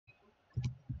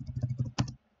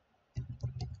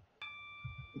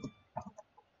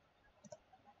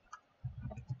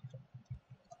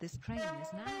This train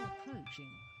is now approaching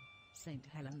St.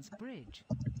 Helens Bridge.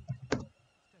 Stepford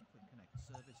Connect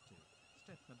service to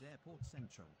Stepford Airport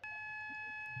Central.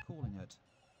 Calling at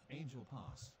Angel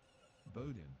Pass,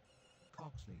 Bowden,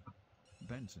 Coxley,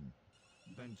 Benton,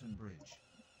 Benton Bridge,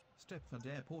 Stepford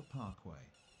Airport Parkway,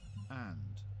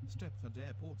 and Stepford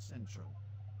Airport Central.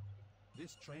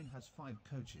 This train has 5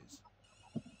 coaches.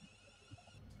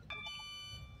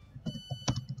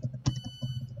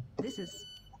 This is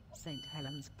St.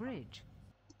 Helens Bridge.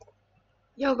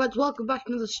 Yo guys, welcome back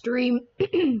to the stream.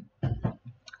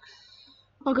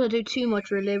 Not gonna do too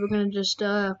much really. We're gonna just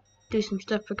do some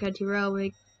stuff for County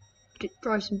Railway,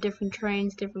 drive some different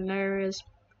trains, different areas,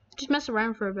 just mess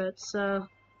around for a bit. So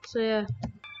yeah.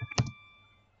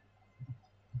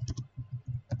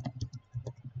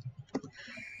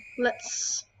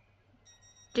 Let's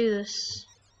do this.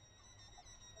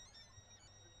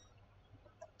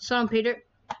 So I'm Peter.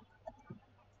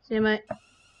 See you, mate.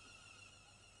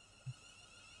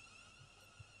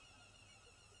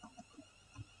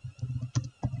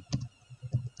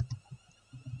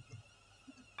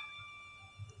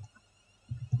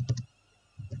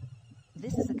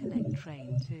 This is a Connect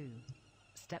train to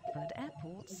Stepford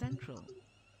Airport Central.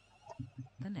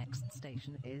 The next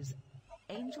station is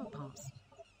Angel Pass.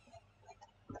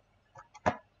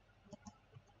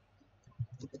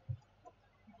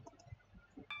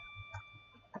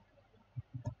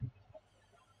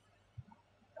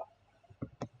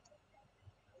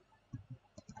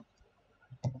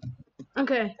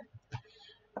 Okay.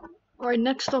 Alright,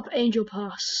 next stop, Angel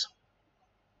Pass.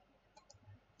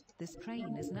 This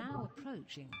train is now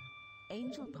approaching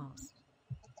Angel Pass.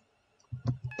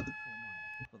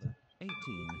 For the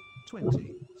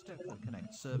 1820 Stepford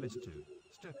Connect service to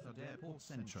Stepford Airport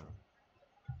Central.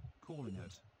 Calling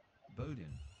at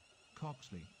Bowden,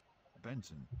 Coxley,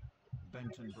 Benton,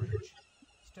 Benton Bridge,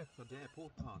 Stepford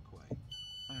Airport Parkway,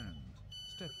 and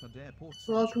Stepford Airport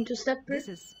Central. Welcome to Stepford. This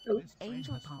is This train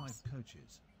Angel has Pass. 5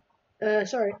 coaches.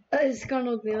 Sorry, it's gone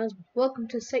on me. Welcome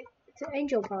to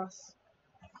Angel Pass.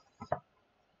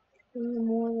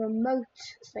 More remote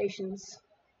stations.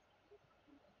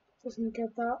 Doesn't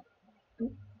get that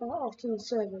often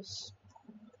service.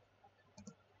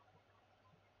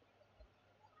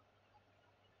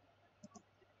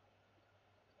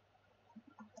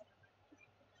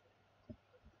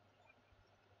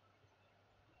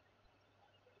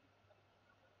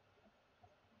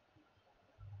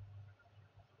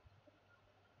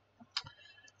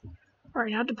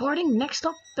 Alright, now departing. Next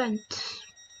up,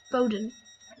 Bowden.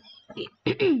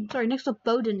 Sorry, next up,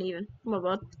 Bowden even. Oh my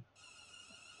god.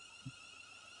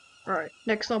 Alright,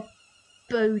 next up,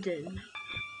 Bowden.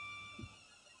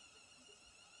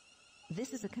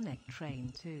 This is a Connect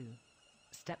train to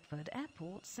Stepford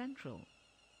Airport Central.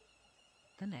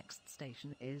 The next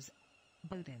station is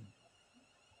Bowden.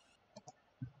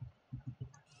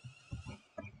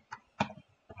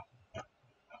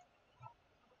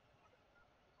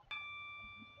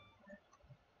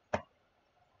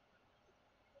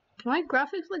 Can my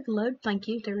graphics load? Thank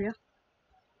you, there we go.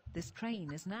 This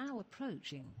train is now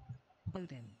approaching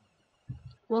Bowden.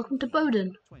 Welcome to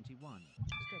Bowden. 21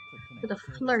 Stepford Connect With a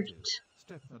service flirt.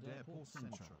 to Stepford Airport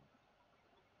Central.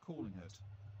 Calling at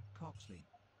Coxley,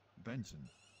 Benton,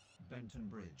 Benton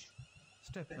Bridge,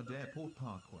 Stepford Airport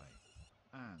Parkway,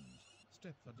 and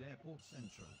Stepford Airport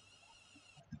Central.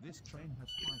 This train has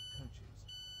 5 coaches.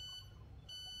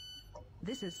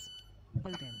 This is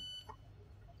Bowden.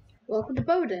 Welcome to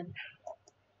Bowden.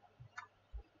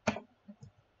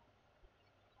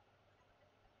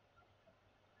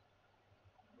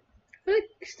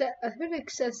 I feel like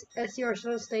SCR is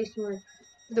a station where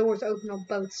the doors open on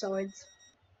both sides.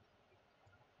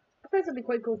 I think that'd be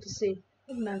quite cool to see.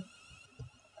 I don't know.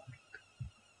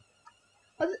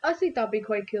 I think that'd be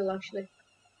quite cool actually.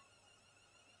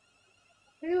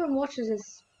 If anyone watches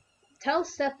this, tell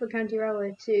Stepford County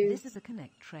Railway to This is a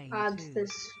Connect train add to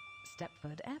this.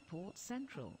 Stepford Airport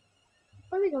Central.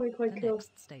 I think that'd be quite The cool.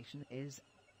 next station is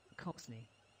Coxley.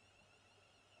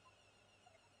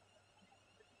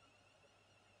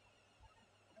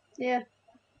 Yeah.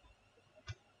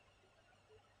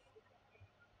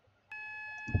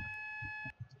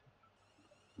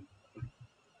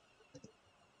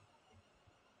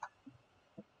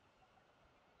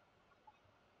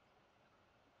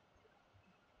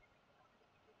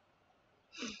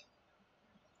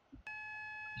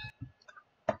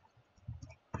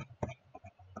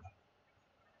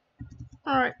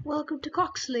 Alright, welcome to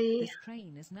Coxley. This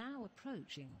train is now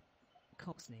approaching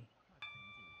Coxley.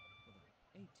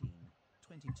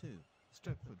 1822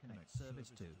 Stepford Connect service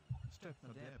to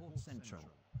Stepford Airport Central.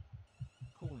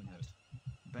 Calling at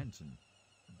Benton,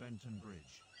 Benton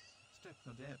Bridge,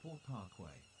 Stepford Airport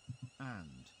Parkway,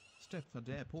 and Stepford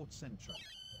Airport Central.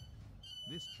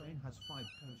 This train has 5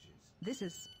 coaches. This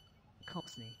is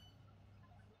Coxley.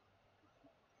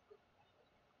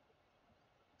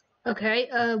 Okay,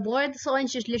 why are the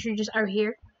signs just literally just out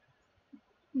here?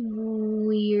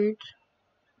 Weird.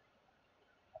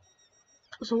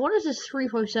 So what does this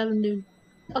 357 do?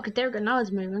 Okay, there we go, now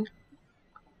it's moving.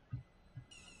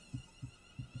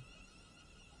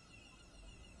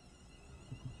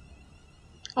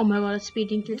 Oh my god, it's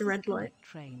speeding through This the is red light. Connect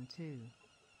Train 2,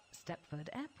 Stepford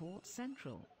Airport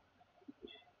Central.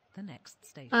 The next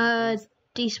station is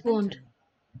Despawned.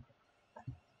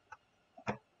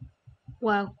 Benton.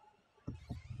 Wow.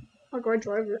 I'll go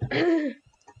drive it.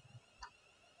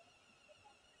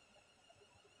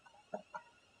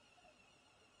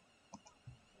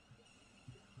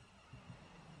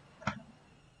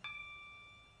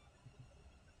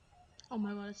 Oh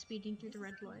my god, it's speeding through the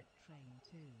red light. Train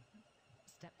 2,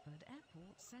 Stepford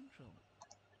Airport Central.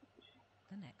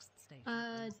 The next station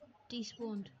is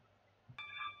Despawned.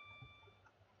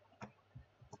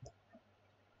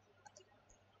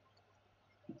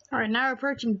 Alright, now we're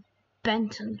approaching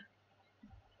Benton.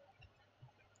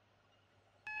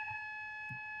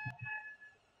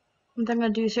 What I'm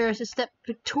gonna do is here is a step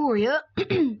Victoria.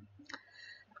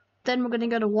 Then we're gonna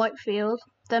go to Whitefield,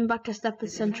 then back to Stepford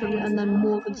Central, and then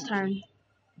Morganstown.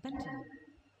 Benton.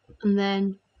 And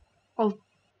then I'll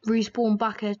respawn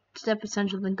back at Stepford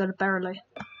Central, then go to Berrily.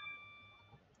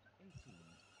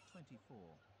 1824,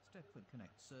 Stepford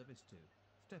Connect Service to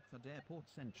Stepford Airport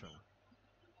Central.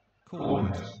 Calling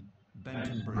at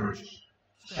Benton Bridge,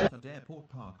 Stepford Airport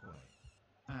Parkway,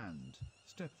 and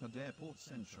Stepford Airport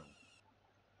Central.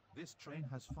 This train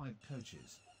has 5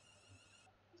 coaches.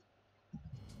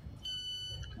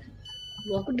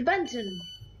 Welcome to Benton.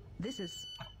 This is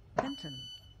Benton.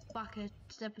 Back at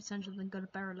Stepford Central, then go to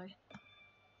Berrily.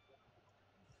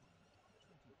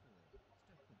 1824,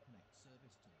 Stepford Connect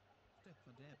Service to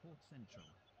Stepford Airport Central.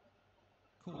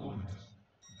 Calling at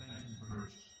Benton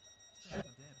Bridge,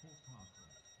 Stepford Airport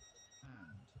Parkway,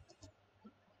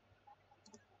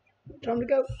 and Time to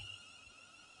go.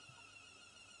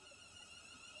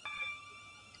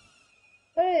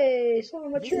 Hey, it's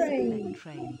on my This is train. Connect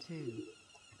Train 2,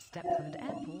 Stepford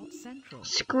Airport Central.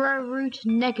 Square root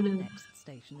negative. Next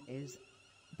station is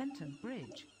Benton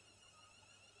Bridge.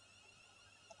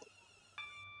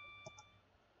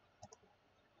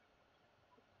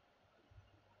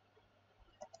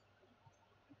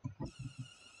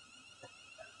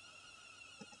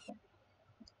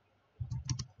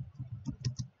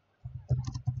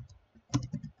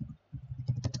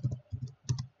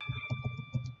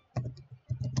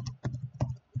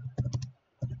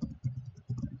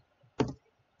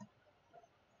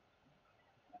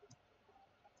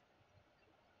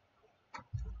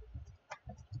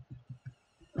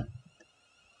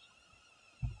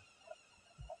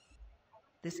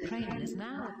 This train is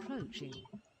now approaching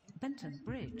Benton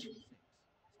Bridge. 6,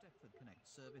 Stepford Connect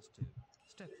Service to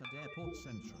Stepford Airport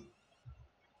Central.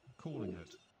 Calling at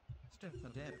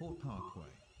Stepford Airport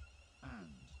Parkway,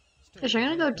 and Actually, I'm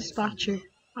gonna go Airport dispatcher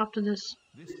Central. after this.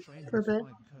 This train for a has bit.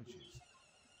 5 coaches.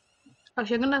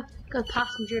 Actually, I'm gonna go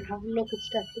passenger and have a look at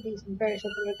Stepford in various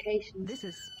other locations. This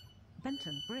is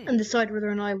Benton Bridge. And decide whether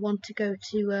or not I want to go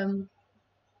to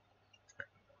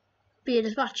be a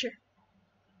dispatcher.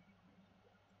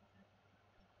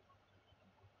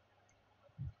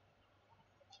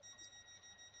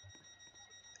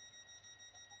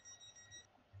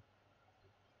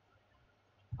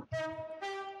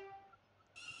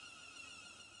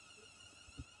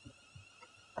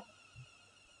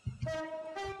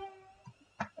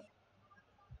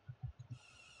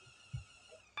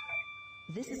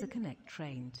 This is a Connect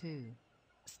Train 2,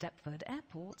 Stepford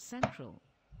Airport Central.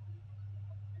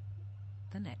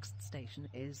 The next station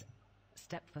is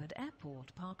Stepford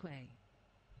Airport Parkway.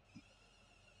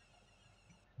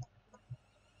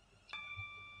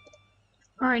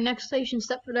 Alright, next station,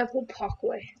 Stepford Airport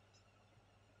Parkway.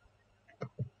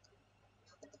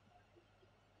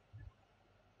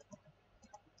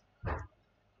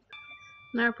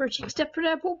 Now approaching Stepford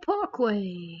Airport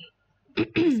Parkway.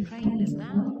 This train is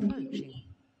now approaching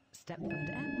Stepford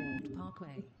Airport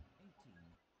Parkway.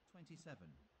 1827,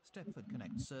 Stepford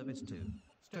Connect Service to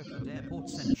Stepford Airport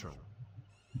Central.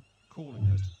 Calling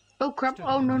at Oh crap,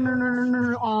 oh no.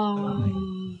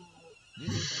 Oh,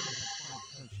 this train has 5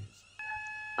 coaches.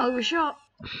 overshot.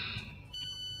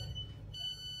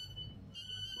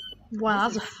 Wow,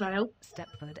 that's a fail.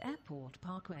 Stepford Airport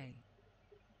Parkway.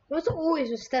 What's always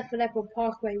with Stepford Airport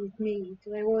Parkway with me?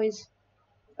 Do they always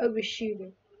overshoot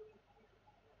it?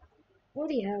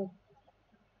 Bloody hell.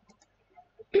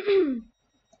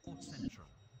 Port Central.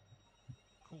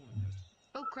 Calling it.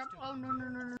 Oh crap! Oh no no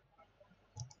no no!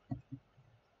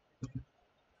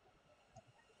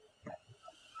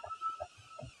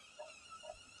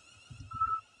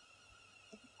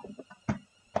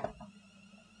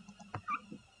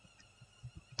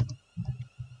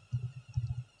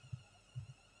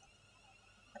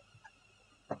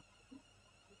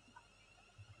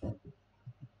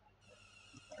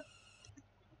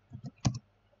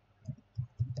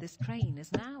 This train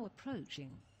is now approaching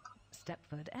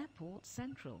Stepford Airport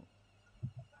Central.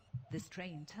 This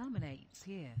train terminates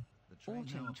here. The All train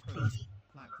now change, approaching. please.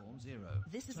 Platform 0.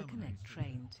 This is a Terminates Connect here.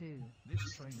 train to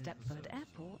This train is the Stepford service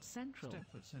Airport from Central.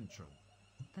 Stepford Central.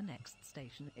 The next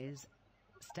station is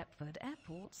Stepford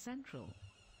Airport Central.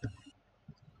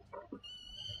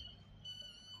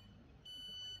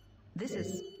 This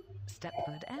is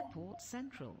Stepford Airport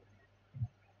Central.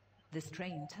 This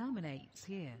train terminates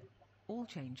here. All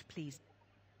change, please.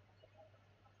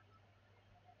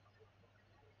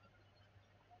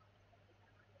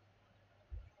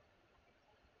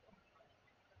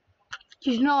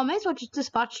 You know, I may as well just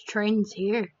dispatch trains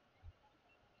here.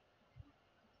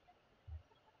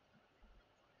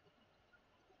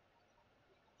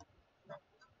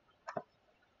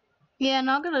 Yeah,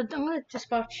 no, I'm gonna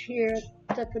dispatch here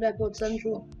at Stepford Airport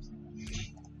Central.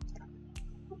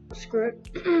 Screw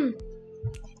it.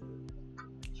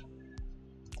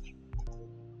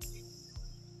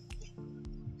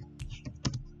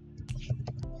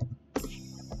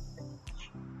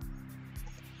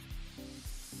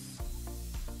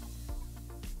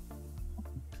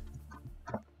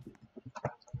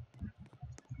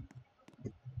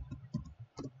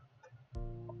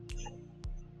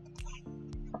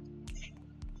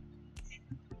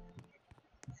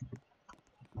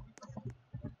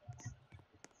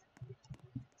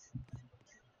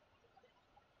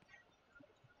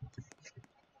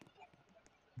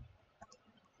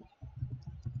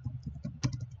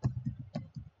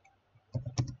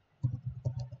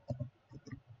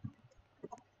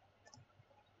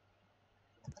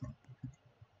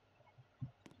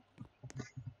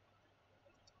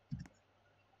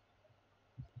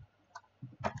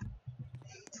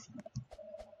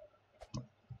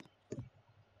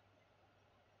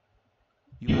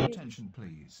 Your attention,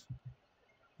 please.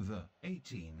 The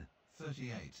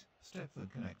 1838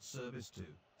 Stepford Connect service to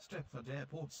Stepford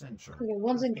Airport Central. Okay,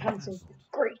 one's has been been cancelled.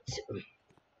 Great.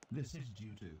 This is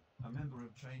due to a member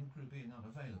of train crew being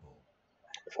unavailable.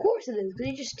 Of course it is.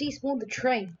 They just despawned the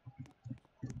train.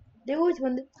 They always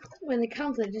when they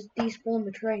cancel, they just despawn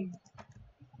the train.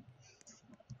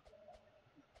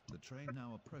 The train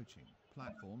now approaching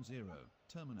platform 0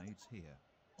 terminates here.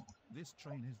 This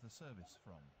train is the service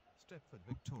from Stepford,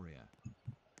 Victoria.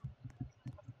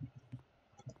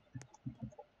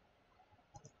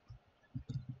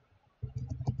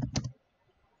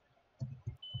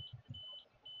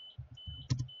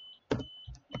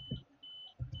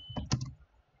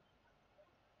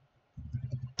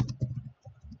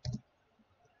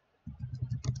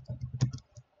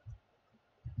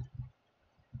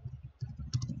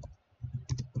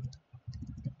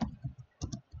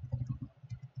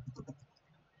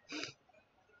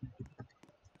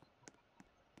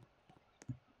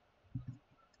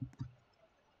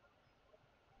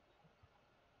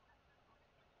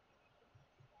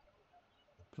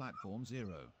 Platform 0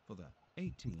 for the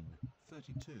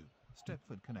 1832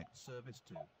 Stepford Connect service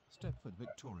to Stepford,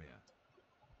 Victoria.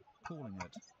 Calling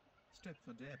at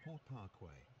Stepford Airport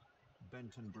Parkway,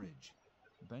 Benton Bridge,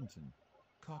 Benton,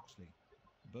 Coxley,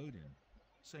 Bowden,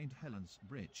 St Helens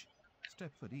Bridge,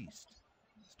 Stepford East,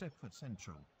 Stepford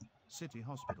Central, City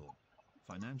Hospital,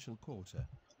 Financial Quarter,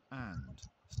 and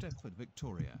Stepford,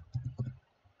 Victoria.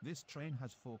 This train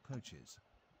has 4 coaches.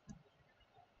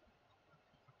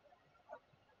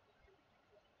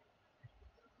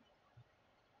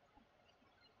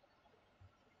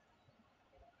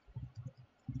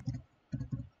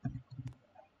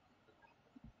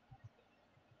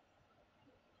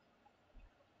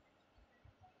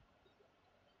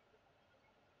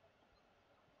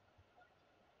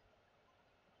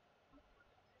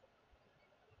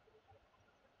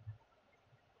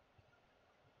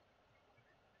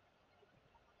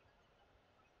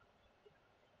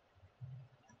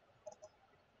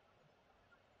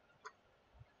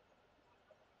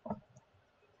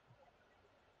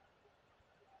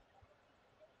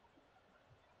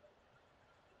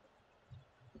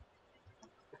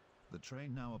 The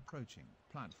train now approaching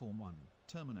platform 1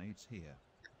 terminates here.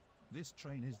 This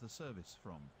train is the service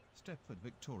from Stepford,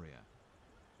 Victoria.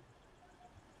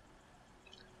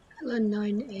 Hello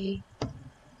 9A.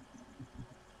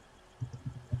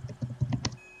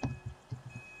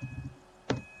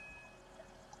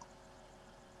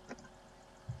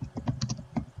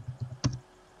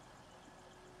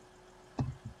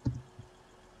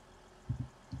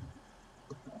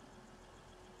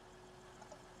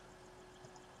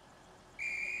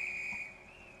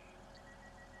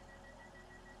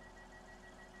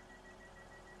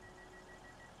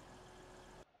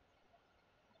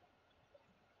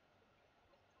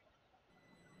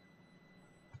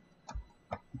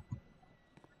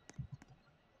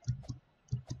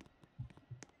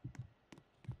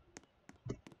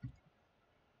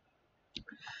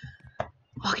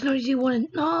 I can only do one.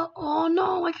 No, oh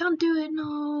no, I can't do it.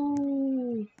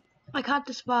 No, I can't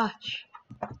dispatch.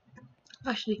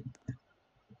 Actually,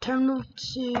 Terminal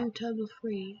 2, Terminal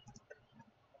 3.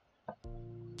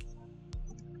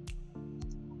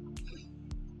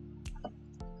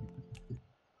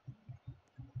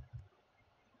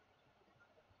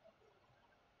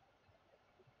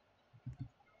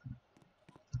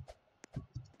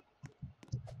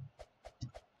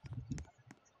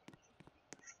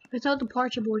 There's no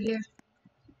departure board here.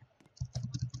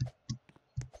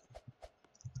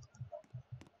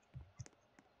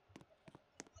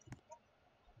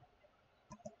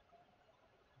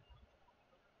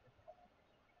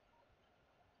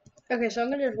 Okay, so I'm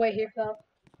gonna just wait here for that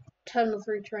Terminal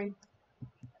 3 train.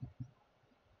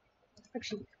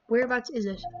 Actually, whereabouts is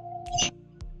it?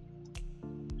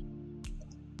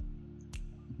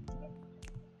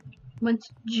 When's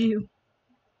due?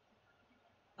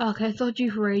 Okay, I thought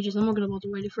due for ages. I'm not gonna bother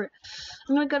waiting for it.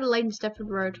 I'm gonna go to Leighton Stepford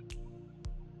Road.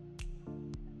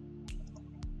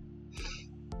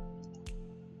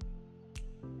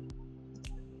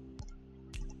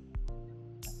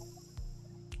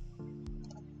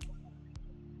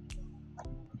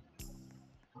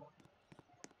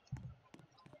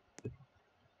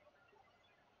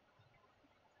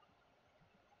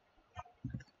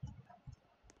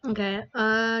 Okay,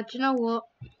 do you know what?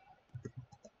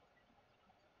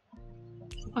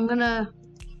 I'm gonna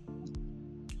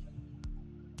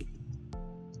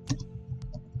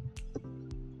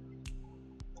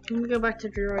go back to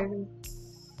driving.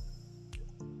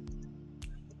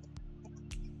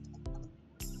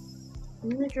 I'm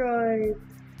gonna drive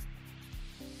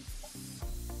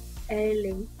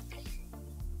A-Link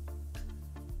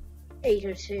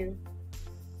 802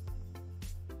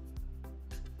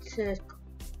 to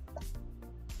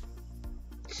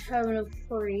Terminal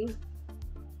 3.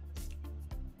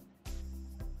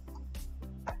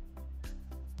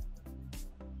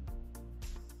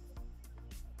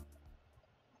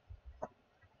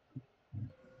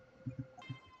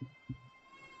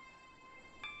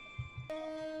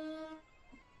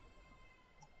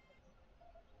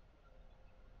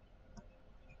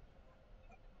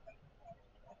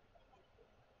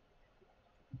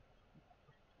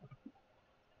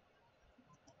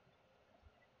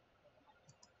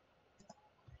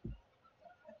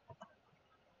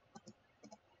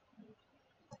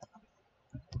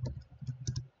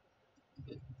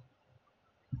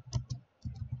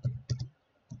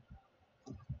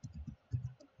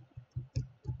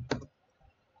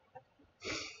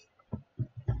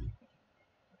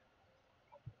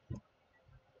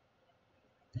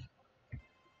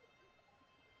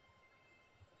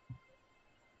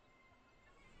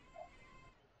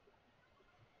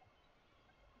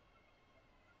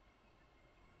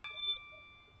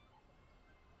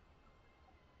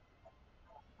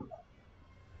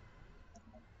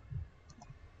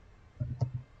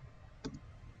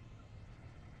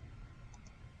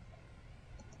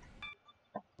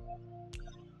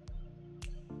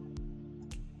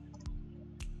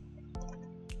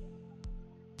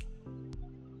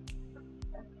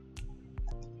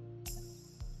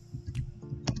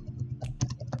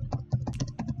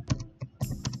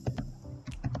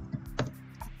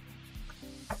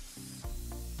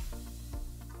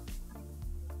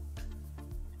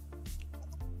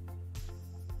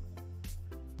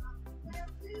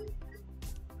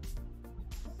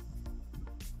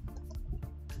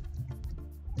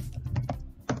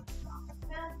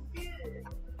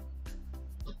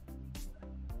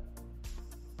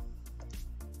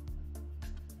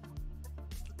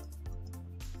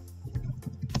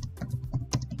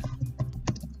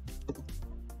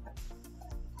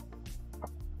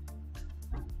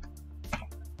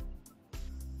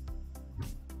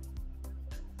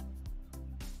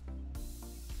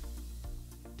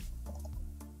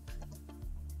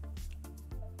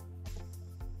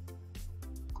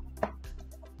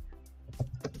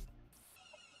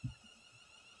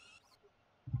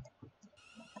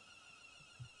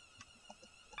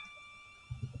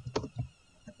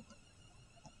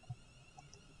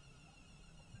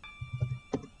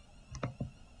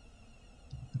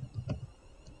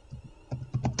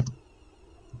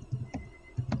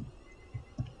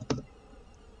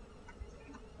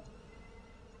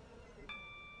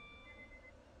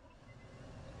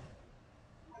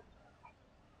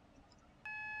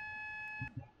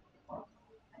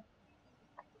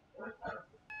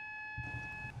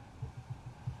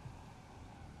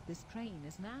 This train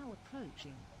is now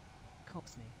approaching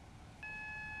Coxley.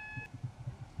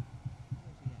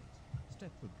 48.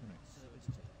 Stepford connects service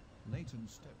to Leighton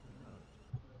Stepford Road.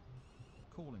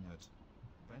 Calling at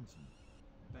Benton.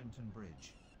 Benton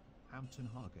Bridge, Hampton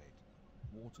Hargate,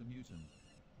 Water Newton,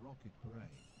 Rocket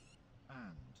Parade,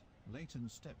 and Leighton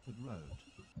Stepford Road.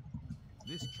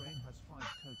 This train has 5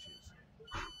 coaches.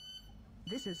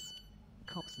 This is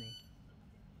Coxley.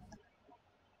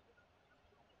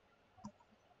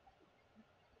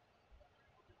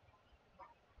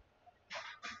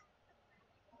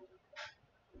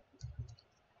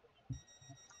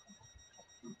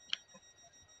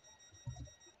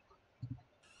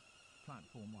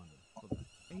 Platform 1 for the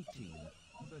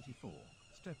 1834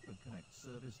 Stepford Connect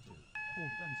service to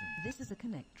Port Benton. This is a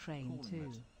Connect train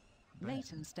Calling to at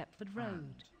Leighton Stepford Road.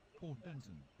 and Port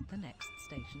Benton. The next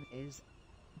station is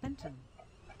Benton.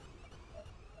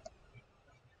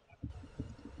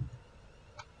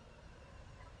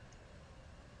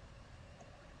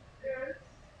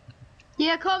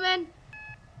 Yeah, coming.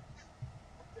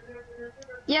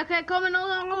 Yeah, okay, coming.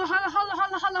 Hold on.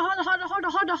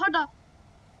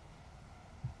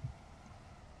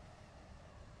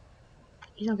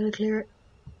 He's not gonna clear it.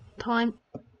 Time.